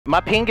My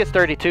ping is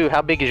 32.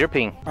 How big is your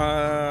ping?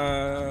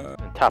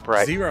 Top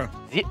right. 0.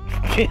 0?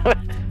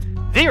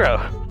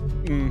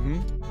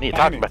 Mm-hmm. Need to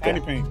talk about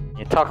that. Ping.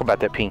 You talk about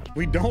that ping.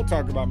 We don't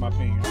talk about my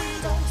ping.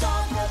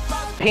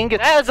 Ping.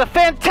 That is a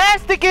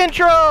fantastic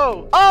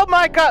intro! Oh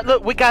my god,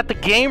 look, we got the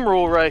game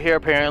rule right here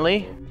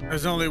apparently.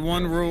 There's only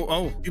one rule.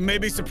 Oh, you may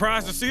be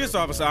surprised to see us,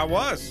 officer. I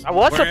was. I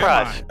was Where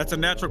surprised. am I? That's a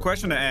natural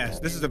question to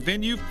ask. This is a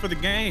venue for the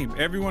game.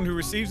 Everyone who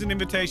receives an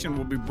invitation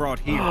will be brought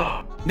here.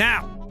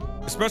 Now,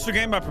 the special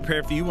game I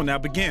prepared for you will now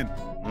begin.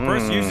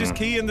 First, use this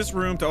key in this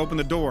room to open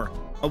the door.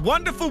 A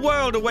wonderful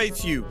world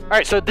awaits you. All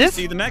right, so this...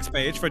 See the next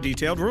page for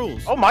detailed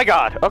rules. Oh my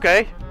god,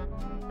 okay.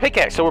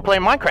 Pickaxe, so we're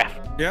playing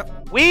Minecraft.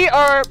 Yep. We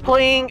are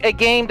playing a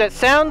game that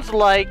sounds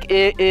like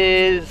it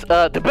is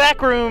the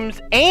Backrooms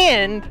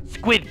and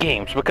Squid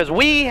Games because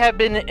we have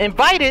been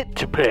invited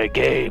to play a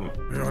game.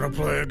 You wanna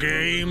play a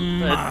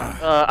game?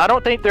 I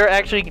don't think they're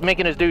actually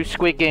making us do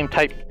Squid Game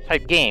type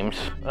games.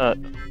 I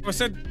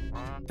said,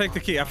 take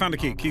the key. I found the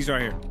key. Key's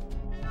right here.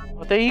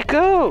 Well, there you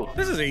go.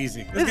 This is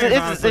easy.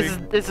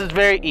 This is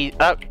very easy.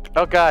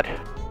 Oh god.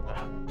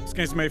 This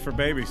game's made for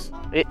babies.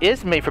 It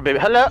is made for baby.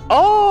 Hello.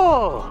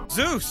 Oh.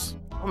 Zeus.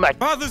 Oh my.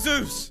 Father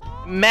Zeus.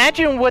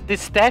 Imagine what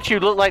this statue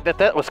looked like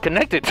that was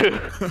connected to.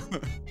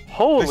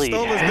 Holy they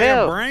stole his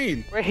hell! Damn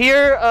brain. We're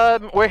here.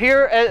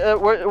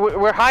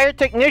 We're hired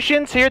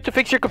technicians here to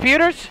fix your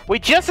computers. We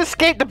just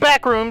escaped the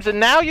back rooms, and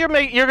now you're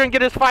gonna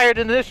get us fired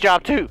into this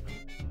job too. What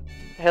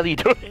the hell are you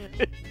doing?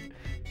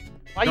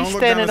 Why are you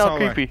standing all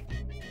creepy?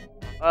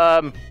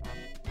 Hello?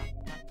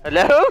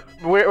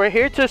 We're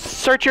here to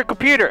search your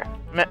computer.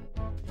 Wait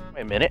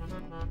a minute.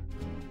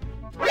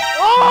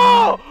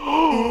 Oh!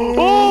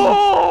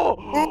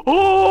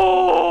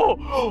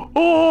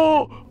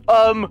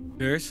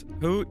 There's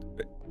who? Is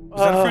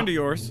that a friend of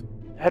yours?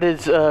 That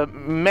is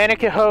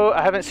Mannequin Ho.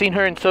 I haven't seen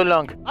her in so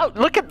long. Oh,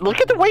 look at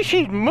the way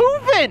she's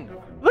moving.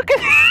 Look at.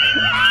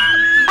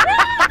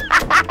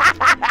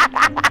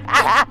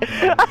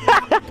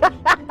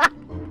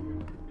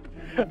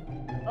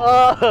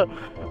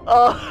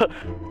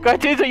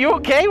 Cartoonz, are you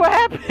okay? What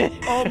happened?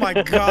 Oh my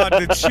god,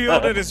 the chill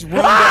that is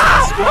run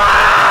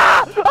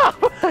down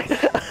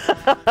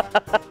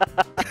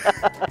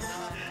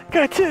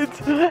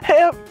Cartoonz,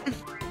 help!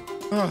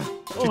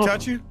 She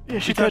touch you? Yeah,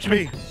 she touched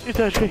me. She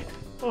touched me.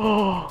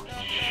 Oh,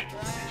 shit.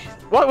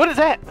 What is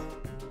that?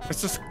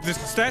 It's just this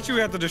statue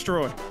we have to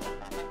destroy.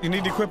 You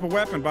need to equip a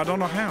weapon, but I don't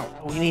know how.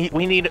 We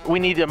need a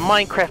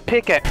Minecraft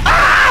pickaxe.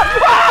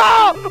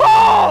 Ah!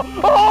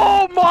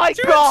 Oh my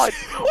god!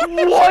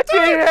 What the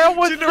hell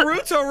was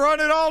Naruto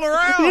running all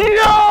around?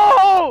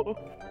 No!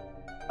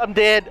 I'm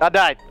dead. I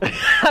died.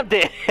 I'm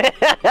dead.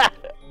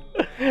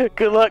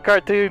 Good luck,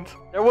 Cartoonz.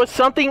 There was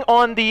something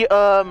on the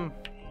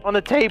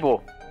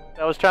table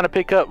that I was trying to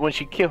pick up when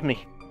she killed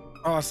me.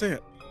 Oh, I see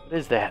it. What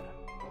is that?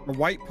 A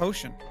white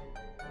potion.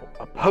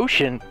 A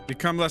potion?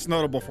 Become less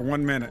notable for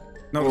 1 minute.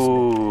 Notice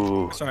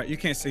me. Sorry, you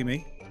can't see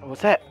me.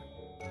 What's that?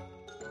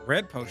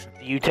 Red potion.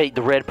 Do you take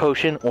the red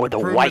potion or the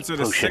white potion? Improvements of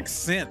the sixth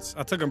sense.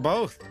 I took them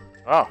both.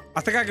 Oh.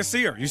 I think I can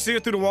see her. You see her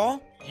through the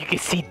wall? You can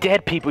see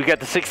dead people. You got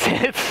the sixth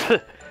sense.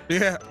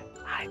 Yeah.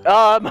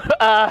 Oh!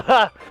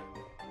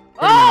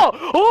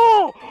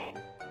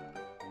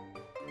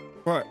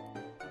 What?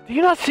 Do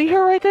you not see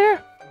her right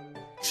there?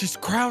 She's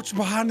crouched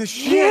behind the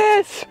shit.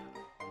 Yes!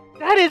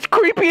 That is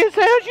creepy as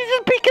hell. She's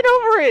just peeking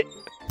over it.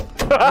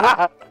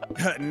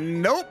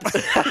 Nope.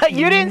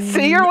 You didn't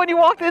see her when you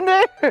walked in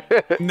there?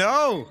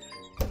 No.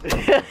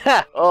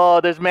 Oh,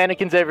 there's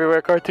mannequins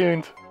everywhere,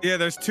 Cartoonz. Yeah,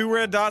 there's 2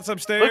 red dots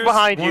upstairs. Look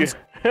behind you.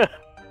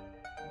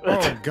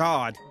 Oh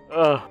God.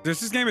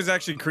 This game is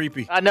actually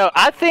creepy. I know.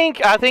 I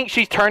think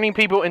she's turning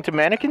people into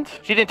mannequins.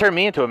 She didn't turn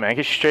me into a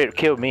mannequin. She straight up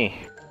killed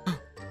me.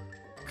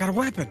 Got a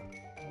weapon.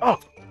 Oh,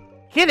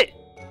 kill it.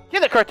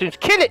 Kill it, Cartoonz.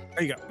 Kill it.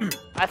 There you go.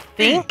 I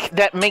think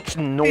that makes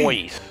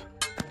noise.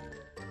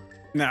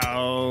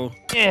 No.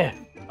 Yeah.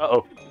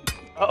 Uh-oh.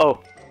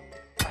 Uh-oh.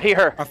 I hear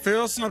her. I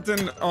feel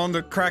something on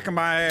the crack of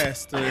my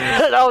ass, dude.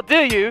 Oh,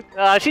 do you?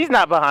 She's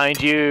not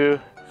behind you.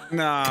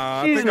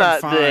 Nah, she's I think not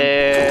I'm fine.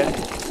 there.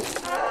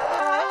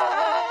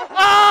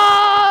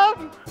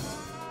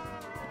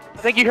 I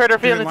think you hurt her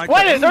feelings. Like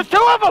Wait, there's 2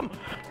 of them!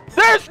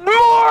 There's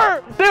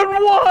more than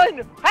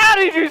 1! How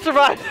did you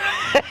survive?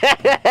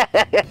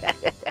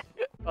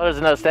 Oh, there's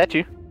another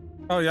statue.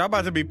 Oh, y'all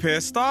about to be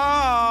pissed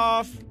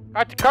off.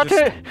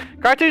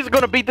 Cartoonz is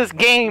gonna beat this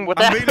game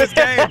without. Beat this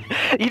game.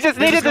 You just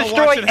need to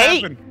destroy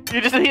 8.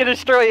 You just need to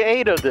destroy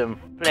 8 of them.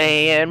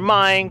 Playing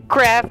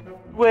Minecraft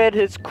with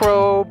his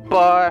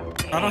crowbar.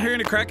 I don't hear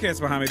any crackheads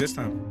behind me this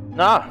time.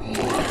 Nah.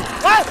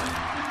 What?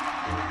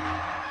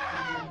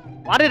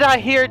 Why did I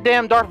hear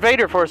damn Darth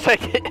Vader for a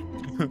second?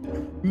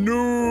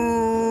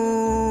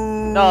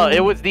 No. No, it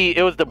was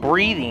the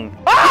breathing.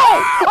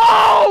 Oh!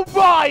 Oh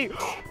my!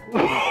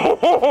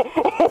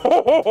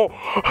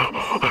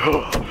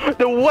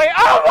 The way.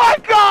 Oh my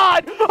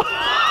god!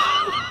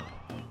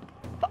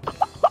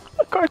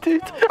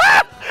 Cartoonz.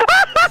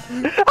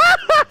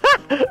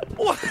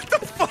 What the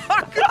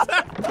fuck is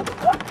that?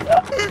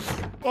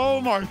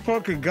 Oh my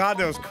fucking god,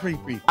 that was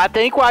creepy. I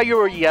think while you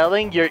were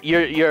yelling,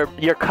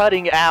 you're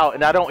cutting out,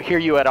 and I don't hear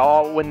you at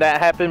all when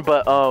that happened.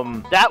 But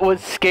that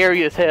was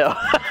scary as hell.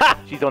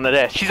 She's on the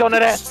desk. She's on the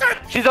desk.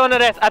 She's on the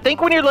desk. I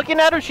think when you're looking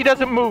at her, she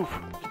doesn't move.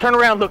 Just turn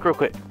around, look real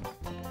quick.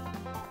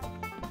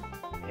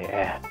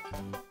 Yeah.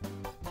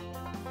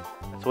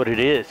 That's what it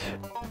is.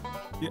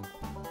 Yeah.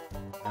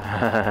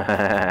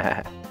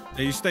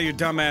 Hey, you stay your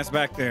dumb ass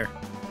back there.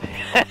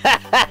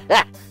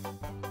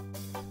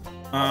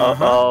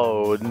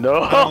 Oh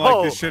no! I don't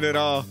like this shit at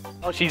all.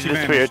 Oh, she's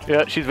disappeared.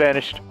 Yeah, she's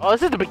vanished. Oh,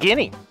 this is the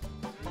beginning.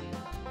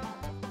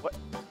 What?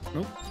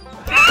 Nope.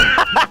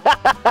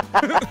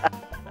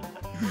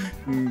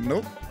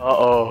 Nope.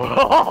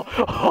 Oh,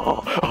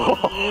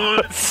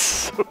 it's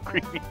so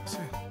creepy.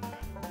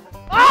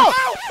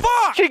 Oh,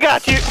 fuck! She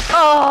got you.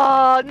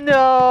 Oh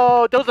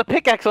no! There was a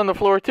pickaxe on the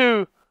floor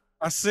too.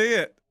 I see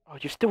it. Oh,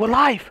 you're still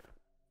alive.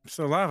 I'm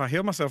still alive. I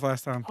healed myself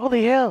last time.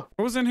 Holy hell!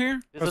 What was in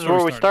here? This is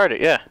where we started.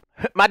 Yeah.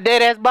 My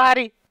dead ass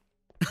body.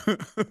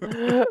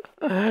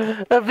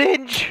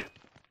 Avenge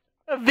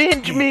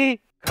me.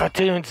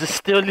 Cartoonz is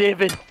still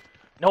living.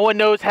 No one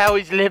knows how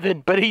he's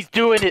living, but he's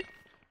doing it.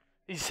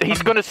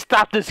 He's gonna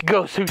stop this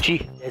ghost,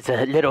 Hoochie. There's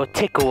a little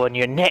tickle on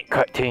your neck,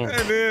 Cartoonz.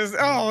 It is.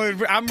 Oh,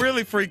 I'm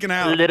really freaking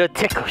out. A little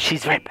tickle.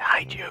 She's right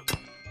behind you.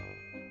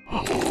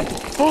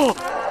 Oh!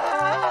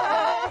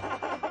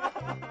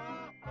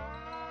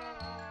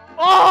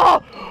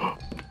 Oh!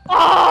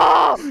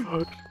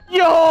 Oh!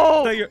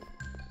 Yo!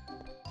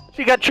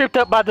 She got tripped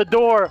up by the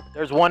door.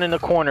 There's one in the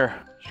corner.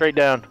 Straight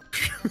down.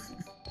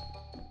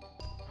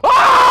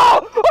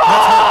 Oh!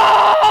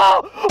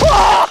 Oh!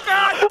 Oh!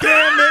 God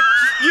damn it!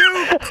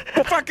 You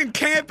fucking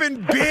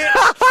camping bitch!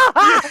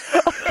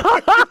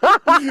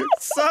 You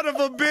son of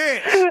a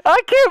bitch!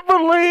 I can't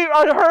believe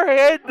on her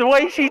head the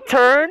way she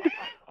turned.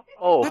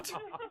 Oh. What?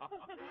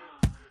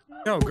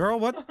 Yo, girl,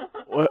 what?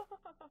 What?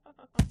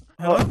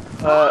 Hello?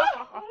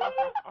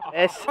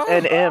 S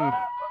and M.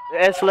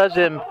 S loves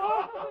him.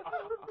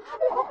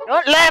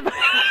 Don't laugh.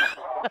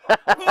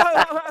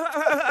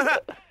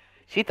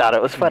 She thought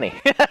it was funny.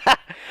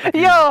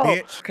 Yo,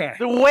 Bitch.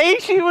 the way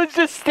she was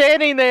just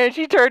standing there and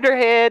she turned her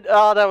head.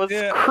 Oh, that was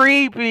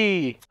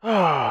creepy.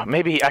 Oh,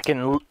 maybe I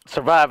can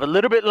survive a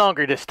little bit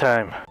longer this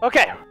time.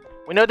 Okay,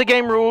 we know the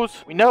game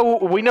rules. We know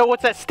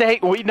what's at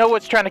stake. We know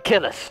what's trying to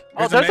kill us.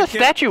 Oh, there's a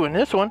statue in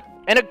this one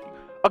and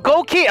a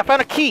gold key. I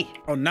found a key.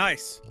 Oh,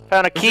 nice.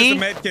 Found a key. There's just a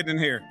med kit in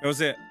here. That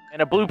was it.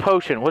 And a blue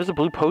potion. What does a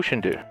blue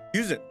potion do?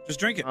 Use it. Just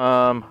drink it.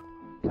 Tell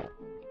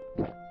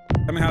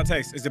me how it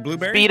tastes. Is it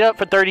blueberry? Speed up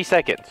for 30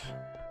 seconds.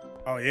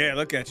 Oh, yeah.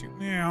 Look at you.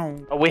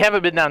 Oh, we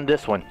haven't been down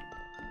this one.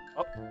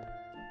 Oh.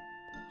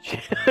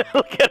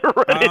 Look at her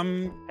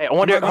running. Hey, I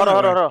wonder. Hold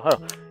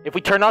on. If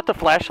we turn off the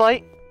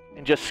flashlight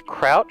and just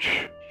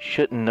crouch, she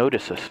shouldn't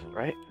notice us,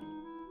 right?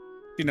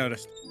 She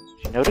noticed.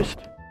 She noticed?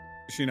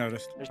 She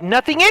noticed. There's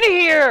nothing in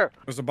here!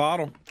 There's a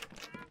bottle.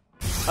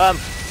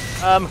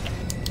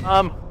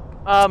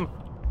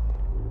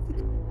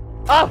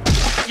 Oh!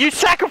 You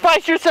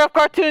sacrificed yourself,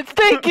 Cartoonz!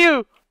 Thank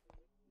you!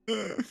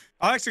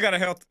 I actually got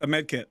a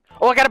med kit.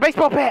 Oh, I got a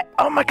baseball bat!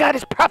 Oh my god,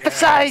 it's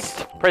prophesized!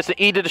 Yes. Press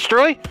the E to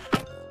destroy.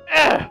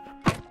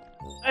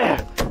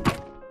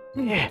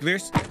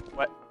 Delirious?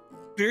 What?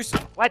 Delirious?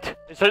 What?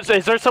 Is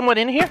there someone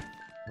in here?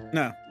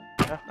 No.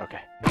 Okay.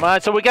 Come on,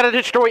 so we gotta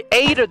destroy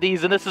 8 of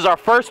these, and this is our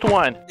first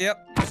one. Yep.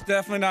 There's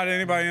definitely not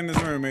anybody in this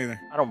room either.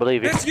 I don't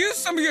believe it. Just use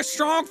some of your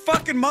strong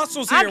fucking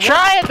muscles here. I'm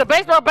trying! The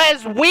baseball bat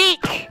is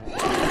weak!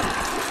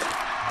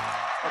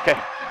 Okay.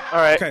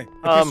 Alright. Okay.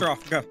 Push her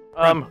off. Go.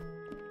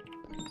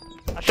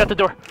 I shut the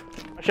door.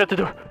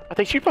 I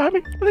think she's behind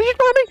me.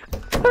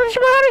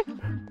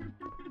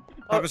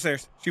 Up the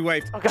stairs. She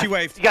waved. Okay. She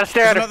waved. You gotta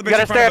stare at her. You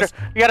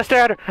gotta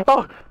stare at her.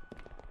 Oh.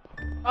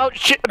 Oh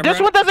shit! This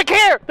one doesn't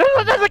care!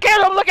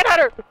 I'm looking at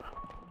her!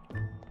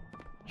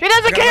 She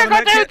doesn't care,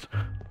 Cartoonz!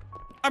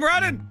 I'm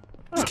running!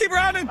 Just keep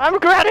running! I'm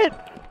running!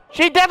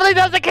 She definitely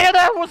doesn't care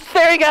that I was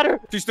staring at her!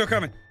 She's still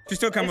coming. We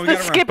gotta run.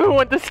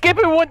 The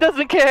skipping one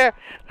doesn't care!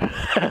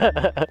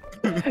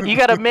 You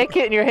got a med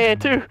kit in your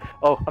hand too.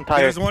 Oh, I'm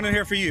tired. There's one in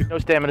here for you. No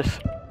stamina.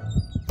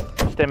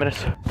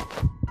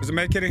 There's a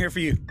med kit in here for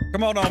you.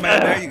 Come on,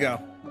 man. There you go.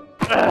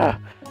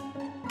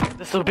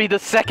 This will be the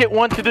second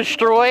one to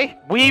destroy.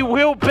 We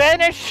will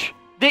banish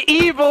the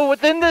evil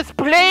within this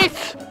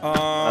place.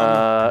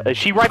 Is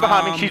she right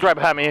behind me? She's right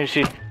behind me, isn't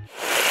she?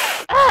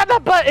 Ah, my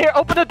butt! Here,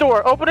 open the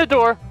door.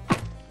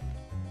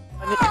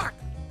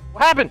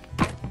 What happened?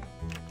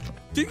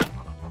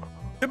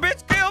 The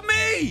bitch killed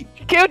me!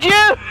 She killed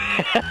you!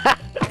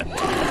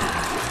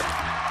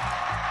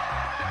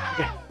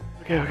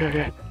 Okay.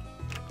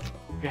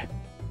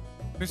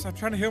 Bitch, I'm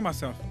trying to heal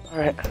myself.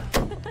 Alright.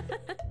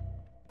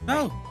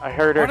 No. I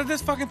heard her. Why did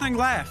this fucking thing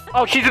laugh?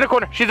 Oh, she's in the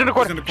corner. Don't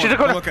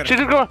look at her.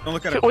 Don't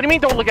look at her. What do you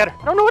mean don't look at her?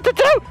 I don't know what to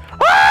do!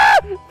 Ah!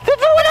 There's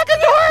one at the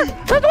door!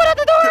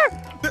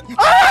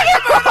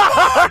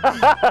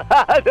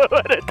 I don't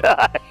want to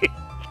die.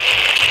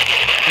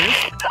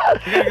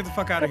 You gotta get the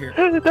fuck out of here.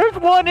 There's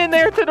one in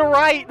there to the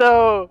right,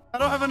 though. I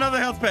don't have another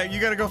health pack. You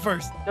gotta go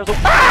first. There's a...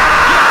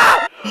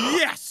 Ah!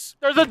 Yes!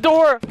 There's a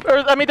door.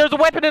 There's a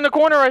weapon in the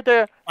corner right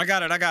there. I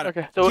got it.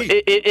 Okay. So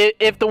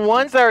if the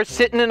ones that are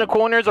sitting in the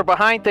corners or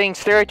behind things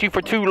stare at you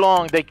for too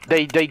long,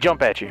 they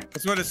jump at you.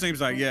 That's what it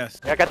seems like. Yes.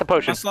 I got the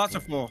potion. My slots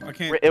are full. I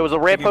can't. It was a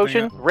red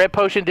potion. Red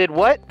potion did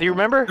what? Do you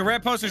remember? The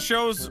red potion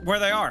shows where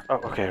they are. Oh,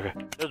 okay.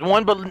 There's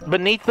one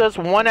beneath us.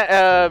 One.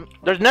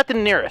 There's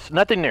nothing near us.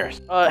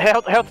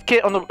 Health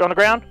kit on the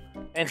ground.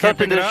 And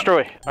something to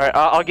destroy. All right,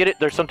 I'll get it.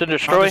 There's something to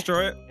destroy. I'll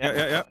destroy it.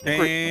 Yeah.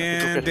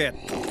 And dead.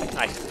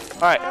 Nice.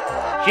 All right.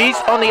 She's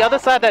on the other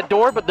side of that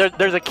door, but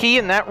there's a key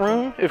in that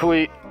room. If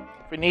we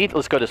need,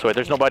 let's go this way.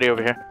 There's nobody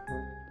over here.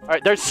 All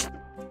right. There's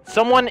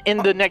someone in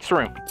the next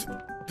room.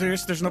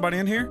 There's nobody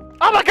in here?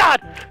 Oh my God!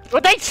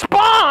 But they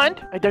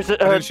spawned. There's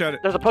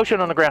a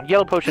potion on the ground.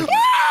 Yellow potion.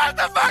 What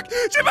the fuck?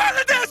 She behind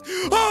the desk!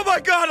 Oh my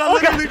God! I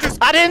literally just.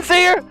 I didn't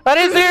see her. But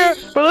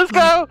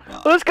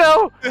let's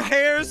go. The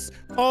hairs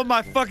on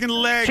my fucking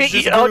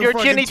legs. On your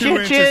chinny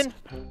chin.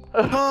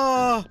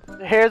 Oh.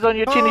 The hairs on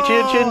your chinny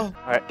chin. All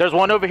right. There's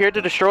one over here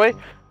to destroy.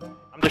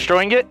 I'm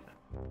destroying it.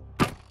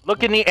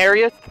 Look in the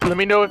area. Let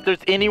me know if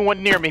there's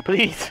anyone near me,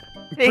 please.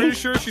 I'm pretty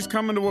sure she's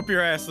coming to whoop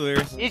your ass,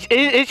 Delirious.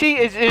 Is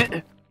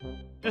she?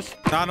 Just...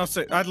 No, I don't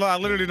see. I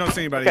literally don't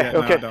see anybody yet.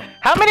 Okay. No, I don't.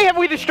 How many have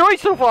we destroyed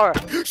so far?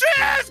 She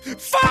is!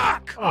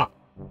 Fuck! Oh.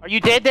 Are you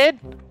dead?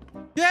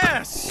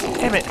 Yes!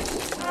 Damn it.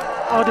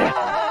 Oh, dead.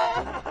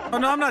 Oh,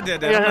 no, I'm not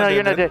dead. No,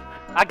 you're not dead.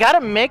 I got a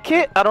med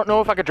kit. I don't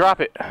know if I could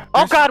drop it.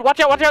 Oh, God. Watch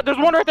out. There's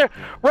one right there.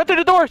 Run through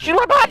the door. She's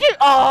right behind you.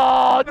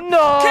 Oh,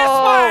 no. Kiss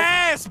my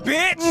ass,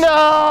 bitch!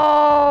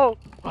 No.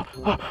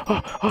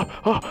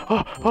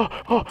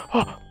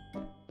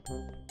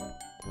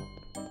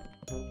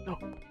 No.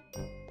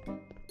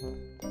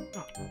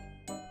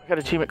 I got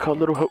an achievement called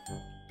Little Hope.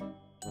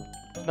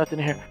 There's nothing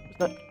here.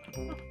 There's not.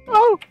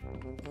 Oh!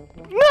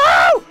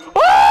 No!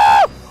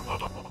 Oh!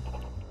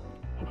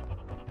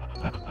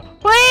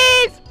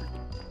 Please!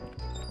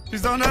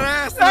 She's on that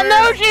ass. I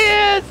know she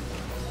is!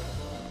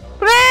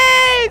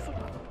 Please!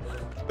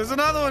 There's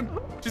another one.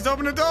 She's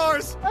opening the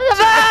doors.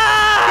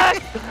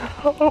 Back!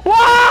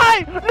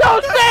 Why?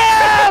 No,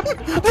 Sam!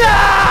 No!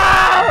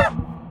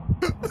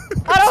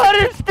 I don't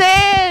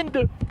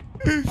understand!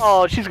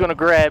 Oh, she's gonna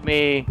grab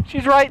me.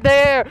 She's right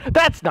there.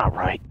 That's not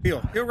right.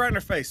 Heal right in her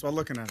face while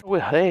looking at her.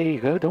 Well, there you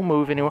go. Don't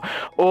move anymore.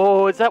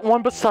 Oh, is that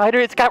one beside her?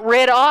 It's got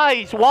red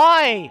eyes.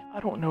 Why? I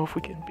don't know if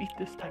we can beat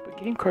this type of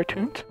game,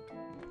 Cartoonz.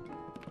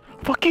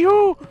 Fuck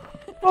you!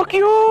 Fuck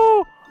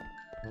you!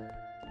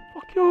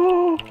 Fuck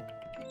you!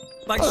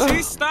 Like,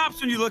 she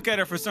stops when you look at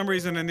her for some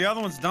reason, and the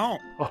other ones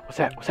don't. Oh, what's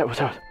that? What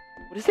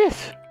is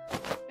this?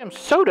 Damn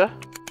soda.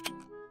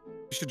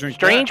 You should drink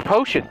Strange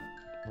potion.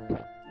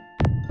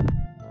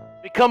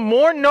 Become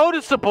more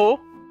noticeable.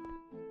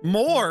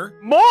 More?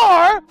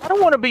 I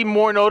don't want to be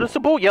more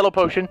noticeable. Yellow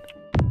potion.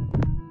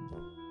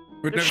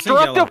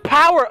 Destructive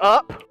power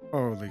up.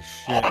 Holy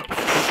shit.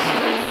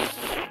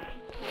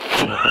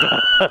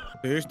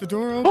 There's the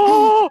door open.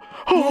 Oh,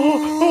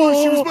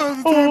 she was by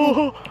the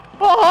table.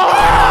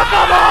 Oh,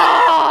 come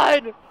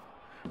on!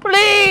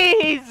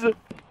 Please!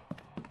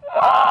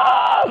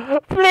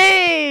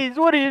 Please!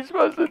 What are you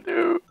supposed to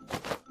do?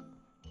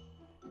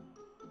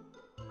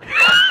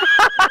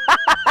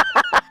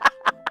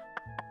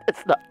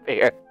 That's not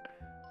fair.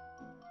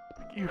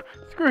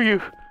 Screw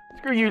you,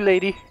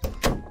 lady.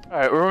 All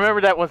right, well,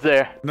 remember that one's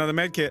there. Another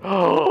med kit. I'm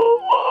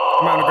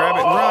gonna grab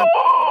it and run.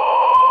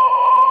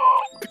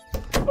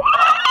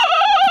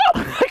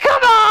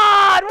 Come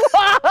on!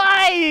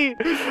 Why?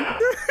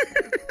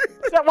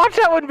 Watch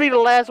that one be the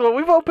last one.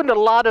 We've opened a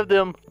lot of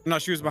them. No,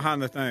 she was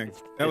behind the thing.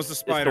 That was the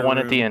spider. It's the one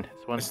room. at the end.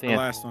 It's the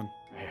last one.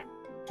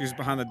 She was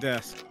behind the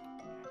desk.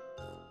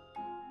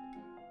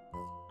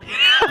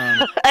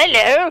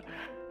 Hello?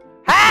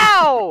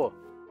 How?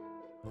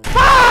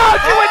 Oh,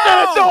 she went to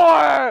the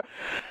door!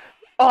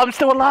 Oh, I'm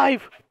still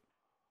alive.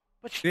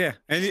 But yeah,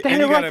 and you right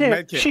got a there.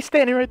 med kit. She's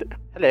standing right there.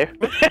 Hello.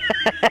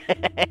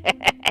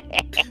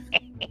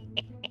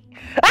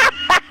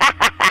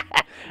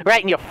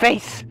 Right in your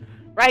face.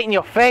 Right in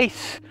your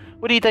face.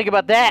 What do you think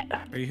about that?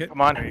 Are you hit?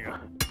 Come on. There you go.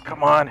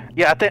 Come on.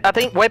 Yeah, I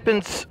think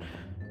weapons.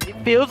 It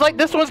feels like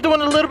this one's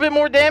doing a little bit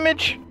more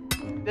damage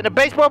than a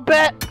baseball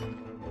bat.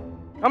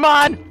 Come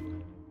on.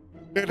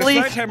 The Please.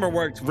 sledgehammer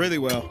worked really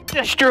well.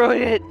 Destroy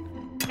it.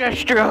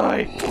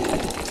 Destroy.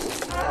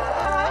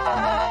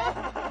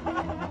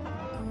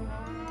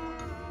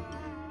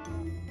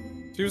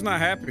 She was not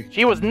happy.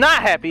 She was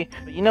not happy.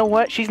 But you know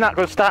what? She's not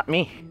gonna stop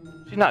me.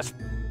 She's not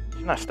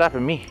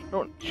stopping me.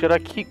 Should I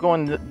keep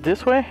going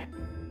this way?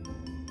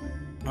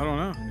 I don't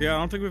know. Yeah, I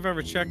don't think we've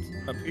ever checked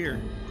up here.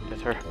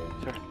 That's her.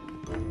 That's her.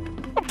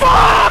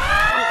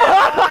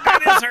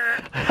 That is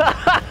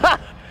her.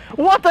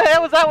 What the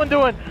hell was that one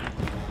doing?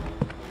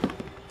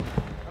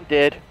 I'm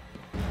dead.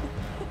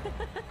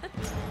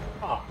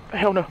 Oh,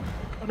 hell no.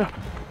 Oh no.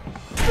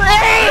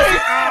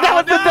 That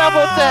was the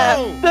double tap!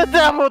 The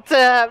double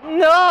tap!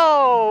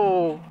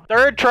 No!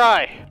 Third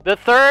try. The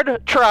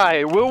third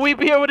try. Will we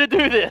be able to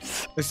do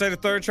this? They say the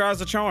third try is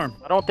a charm.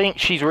 I don't think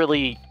she's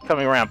really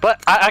coming around.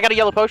 But I got a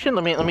yellow potion.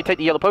 Let me take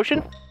the yellow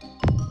potion.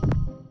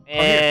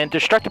 And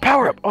destruct the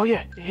power up. Oh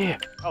yeah, yeah.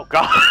 Oh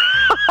god.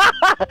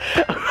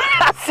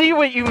 I see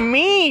what you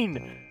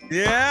mean.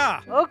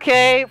 Yeah.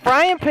 Okay,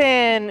 frying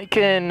pan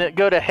can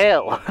go to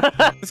hell.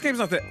 This game's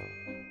not that.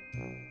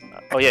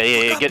 Oh yeah,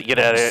 yeah, yeah. Get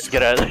out of there.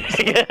 Get out of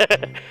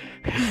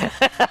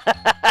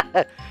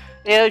there.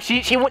 Yeah,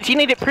 she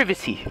needed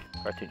privacy.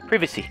 Cartoon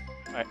privacy.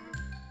 All right.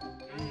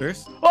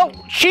 There's. Oh,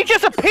 she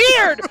just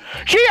appeared.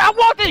 I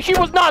walked in. She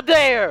was not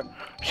there.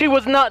 She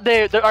was not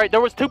there. All right, there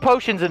was 2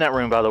 potions in that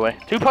room, by the way.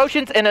 2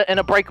 potions and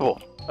a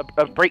breakable,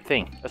 a break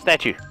thing, a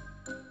statue.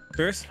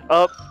 There's.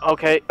 Oh,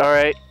 okay, all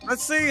right.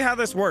 Let's see how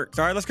this works.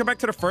 All right, let's go back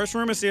to the first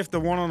room and see if the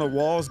one on the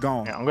wall is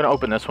gone. Yeah, I'm gonna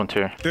open this one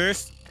too.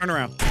 There's. Turn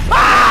around.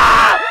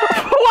 Ah!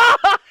 Why?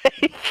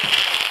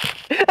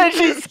 And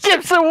she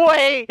skips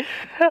away.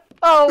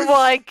 Oh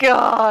my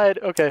god.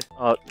 Okay.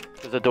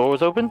 Because the door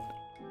was open.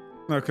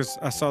 No, because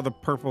I saw the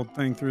purple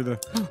thing through the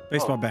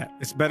baseball bat.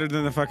 It's better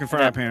than the fucking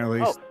frying pan, at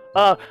least.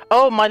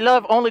 Oh, my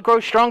love only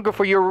grows stronger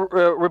for your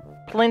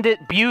resplendent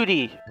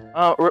beauty.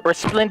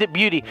 Resplendent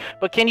beauty.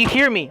 But can you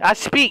hear me? I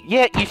speak,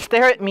 yet you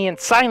stare at me in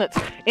silence.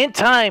 In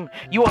time,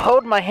 you will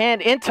hold my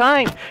hand. In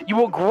time, you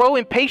will grow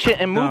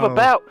impatient and move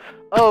about.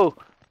 Oh,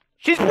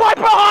 she's right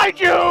behind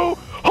you!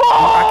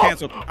 Oh!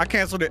 I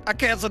canceled it.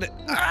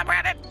 I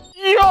ran it.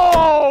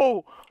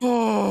 Yo!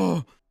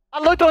 Oh. I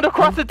looked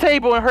across the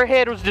table and her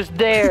head was just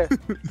there.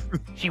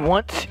 She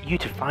wants you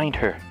to find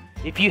her.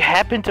 If you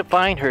happen to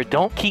find her,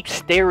 don't keep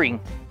staring.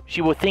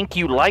 She will think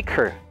you like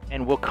her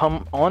and will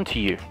come on to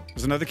you.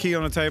 There's another key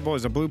on the table.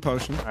 There's a blue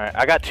potion. All right,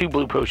 I got 2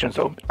 blue potions.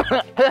 So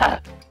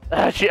I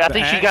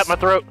think she got my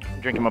throat.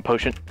 I'm drinking my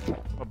potion.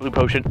 My blue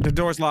potion. The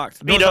door's locked.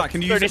 The Beat door's up. locked.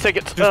 Can you 30 use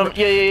seconds. it?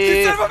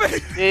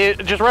 Yeah.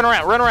 Just run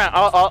around.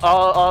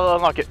 I'll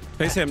unlock it.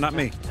 Chase him, not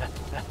me.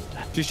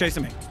 She's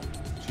chasing me.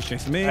 She's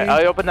chasing me. Right,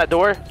 I opened that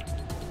door.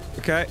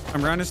 Okay,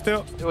 I'm running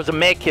still. There was a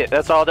med kit.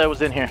 That's all that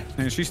was in here.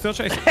 And she's still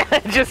chasing.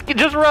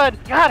 just run.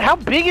 God, how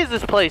big is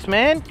this place,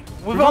 man?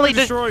 We've only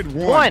destroyed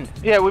one.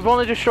 Yeah, we've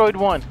only destroyed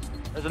 1.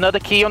 There's another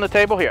key on the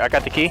table. Here, I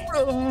got the key.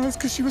 Oh, it's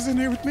because she was in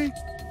there with me.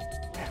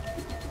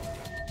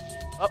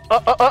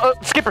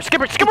 Skipper,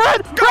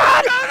 run! Go!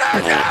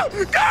 Run!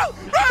 Go!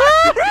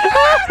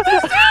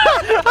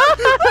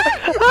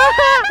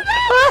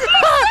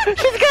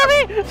 She's got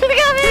me!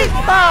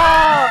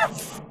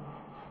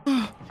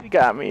 Oh! She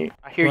got me.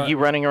 I hear you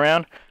running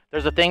around.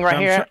 There's a thing right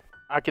here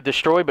I could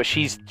destroy, but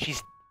she's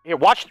here.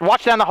 Watch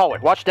down the hallway.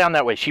 Watch down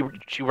that way. She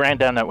ran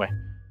down that way.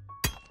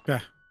 Yeah.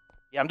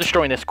 Yeah, I'm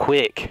destroying this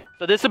quick.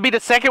 So this will be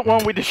the second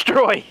one we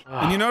destroy.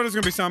 And you know there's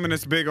gonna be some in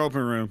this big open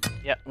room.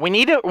 Yeah, we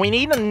need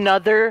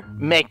another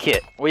med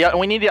kit.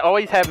 We need to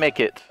always have med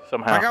kits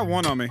somehow. I got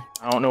 1 on me.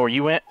 I don't know where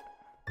you went.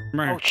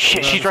 Right. Oh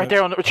shit, she's right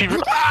there on the. She's.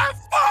 Ah,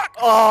 fuck!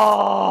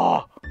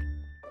 Oh.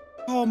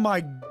 Oh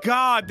my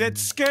god, that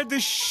scared the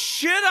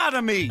shit out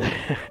of me.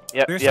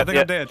 Yep. I think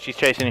I'm dead. She's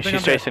chasing you.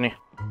 She's chasing you.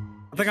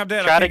 I think I'm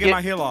dead. I can't get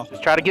my heal off.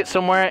 Just try to get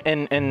somewhere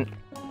and.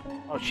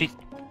 Oh, she's.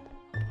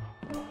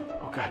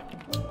 Oh god.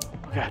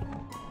 Oh god.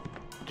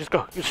 Just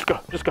go. Step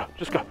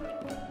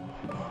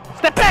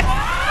back!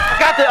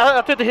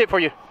 I took the hit for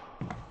you.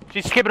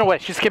 She's skipping away.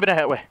 She's skipping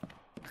that way.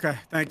 Okay,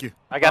 thank you.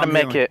 I got a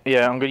med kit.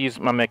 Yeah, I'm gonna use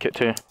my med kit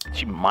too.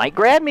 She might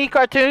grab me,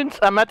 Cartoonz.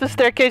 I'm at the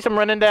staircase. I'm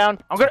running down.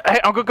 I'm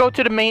gonna go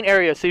to the main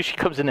area. See if she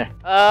comes in there.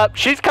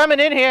 She's coming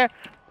in here.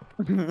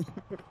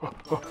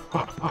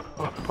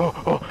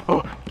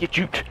 Get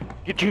juked.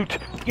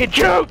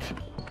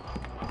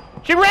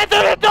 She ran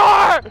through the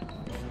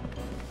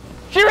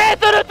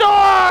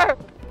door.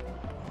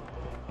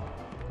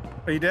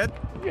 Are you dead?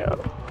 Yeah.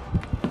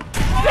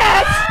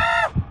 Yes!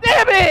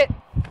 Damn it!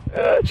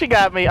 She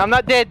got me. I'm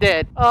not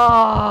dead.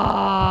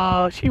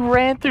 Oh, she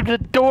ran through the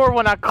door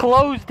when I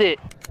closed it.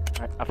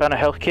 All right, I found a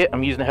health kit.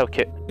 I'm using a health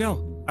kit.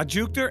 Yo, I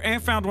juked her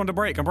and found one to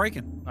break. I'm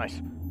breaking. Nice.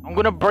 I'm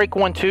gonna break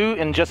 1 too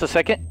in just a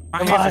second.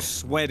 My hands are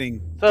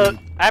sweating. So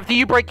after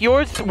you break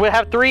yours, we'll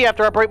have 3.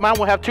 After I break mine,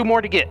 we'll have 2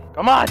 more to get.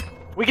 Come on.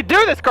 We can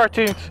do this,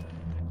 Cartoonz.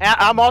 And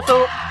I'm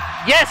also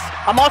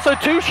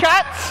 2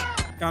 shots.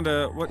 Found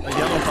a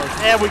yellow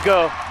potion. There we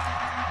go. All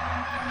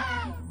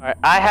right,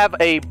 I have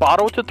a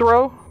bottle to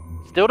throw.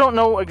 Still don't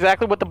know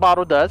exactly what the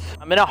bottle does.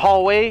 I'm in a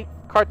hallway,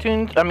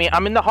 Cartoonz.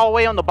 I'm in the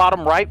hallway on the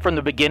bottom right from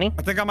the beginning.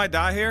 I think I might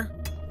die here.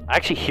 I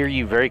actually hear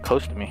you very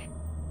close to me.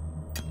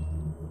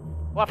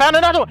 Well, I found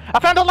another one. I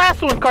found the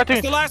last one, Cartoonz.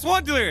 It's the last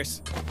one,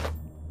 Delirious.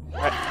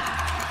 All right.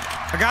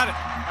 I got it.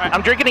 All right,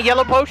 I'm drinking a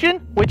yellow potion,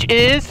 which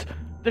is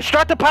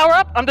destruct the power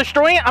up. I'm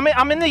destroying it.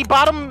 I'm in the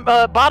bottom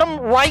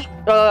right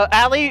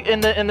alley in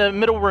the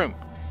middle room.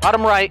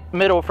 Bottom right,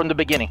 middle from the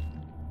beginning.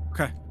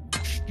 Okay.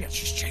 Yeah,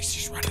 she's chasing.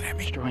 She's running at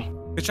me. Destroying.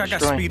 Bitch, I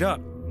got speed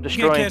up.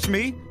 Destroying. You can't catch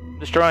me.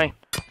 Destroying.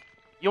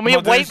 You want me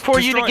to wait for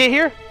you to get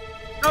here?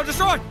 No,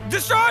 destroy!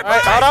 Destroy, All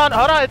right,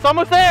 hold on. It's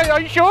almost there.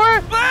 Are you sure?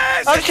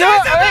 Please! I'm sure.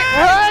 All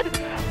right,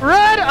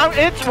 run!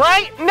 It's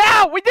right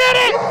now. We did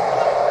it!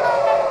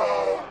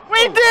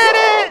 We did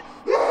it!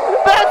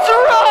 That's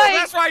right!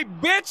 That's right,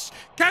 bitch!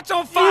 Catch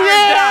on fire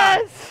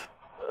yes!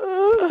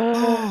 and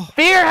die!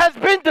 Fear has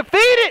been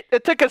defeated!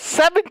 It took us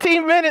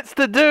 17 minutes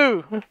to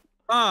do.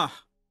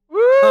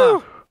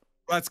 Woo!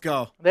 Let's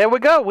go. There we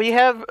go. We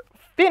have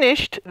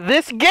finished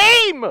this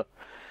game.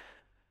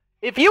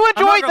 If you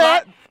enjoyed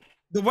that,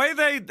 the way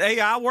the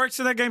AI works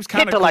in that game's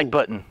kind of hit the cool. like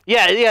button.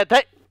 Yeah.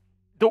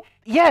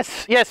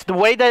 Yes. The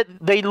way that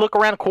they look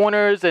around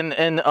corners and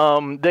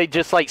they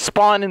just like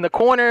spawn in the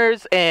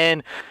corners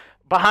and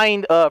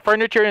behind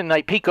furniture and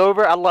like peek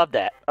over. I love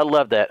that.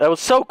 That was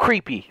so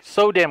creepy.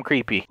 So damn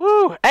creepy.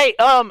 Woo. Hey,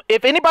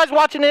 if anybody's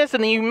watching this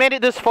and you made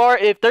it this far,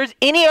 if there's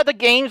any other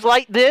games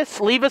like this,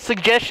 leave a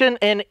suggestion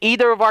in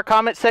either of our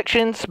comment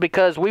sections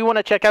because we want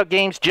to check out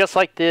games just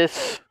like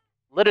this.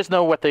 Let us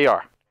know what they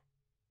are.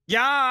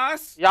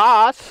 Yes.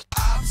 Yes.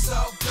 I'm so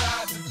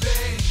proud to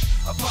be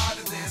a part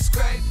of this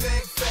great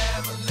big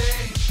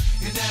family.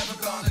 You're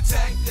never gonna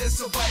take this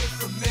away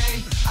from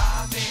me.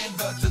 I'm in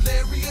the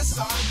Delirious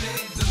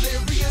Army,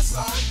 Delirious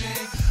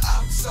Army.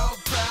 I'm so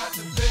proud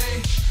to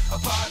be a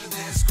part of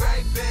this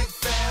great big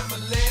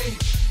family.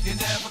 You're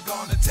never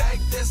gonna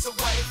take this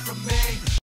away from me.